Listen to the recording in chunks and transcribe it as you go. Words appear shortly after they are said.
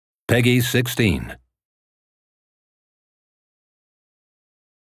Peggy 16.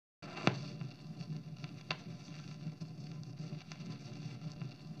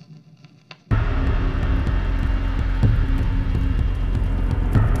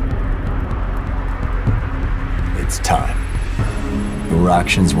 It's time. The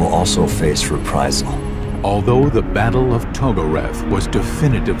Orions will also face reprisal. Although the Battle of Togoreth was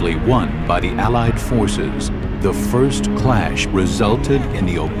definitively won by the Allied forces, the first clash resulted in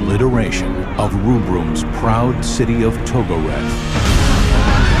the obliteration of Rubrum's proud city of Togoreth.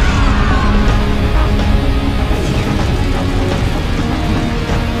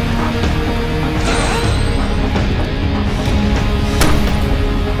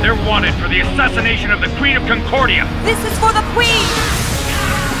 They're wanted for the assassination of the Queen of Concordia! This is for the Queen!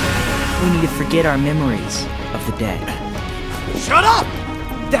 We need to forget our memories of the dead. Shut up!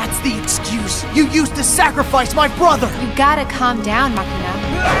 That's the excuse you used to sacrifice my brother! You gotta calm down, Machina.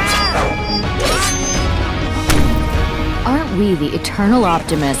 Aren't we the eternal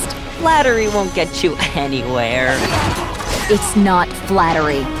optimist? Flattery won't get you anywhere. It's not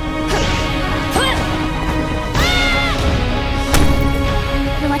flattery.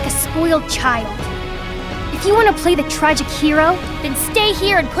 You're like a spoiled child. If you want to play the tragic hero, then stay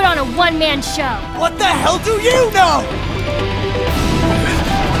here and put on a one-man show. What the hell do you know?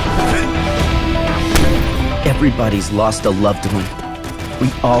 Everybody's lost a loved one.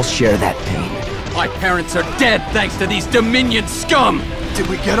 We all share that pain. My parents are dead thanks to these Dominion scum! Did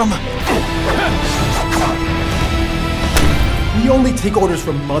we get them? We only take orders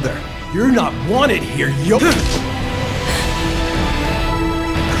from Mother. You're not wanted here, yo-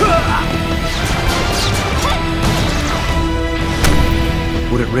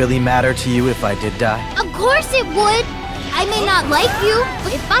 Would it really matter to you if I did die? Of course it would. I may not like you,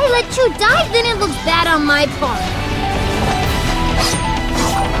 but if I let you die, then it looks bad on my part.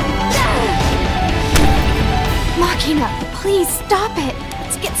 Machina, please stop it.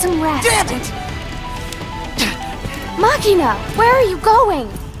 Let's get some rest. Damn it! Machina, where are you going?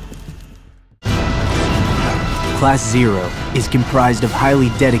 Class 0 is comprised of highly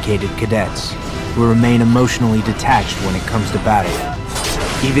dedicated cadets who remain emotionally detached when it comes to battle.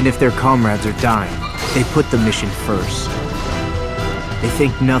 Even if their comrades are dying, they put the mission first. They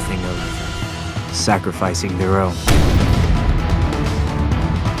think nothing of sacrificing their own.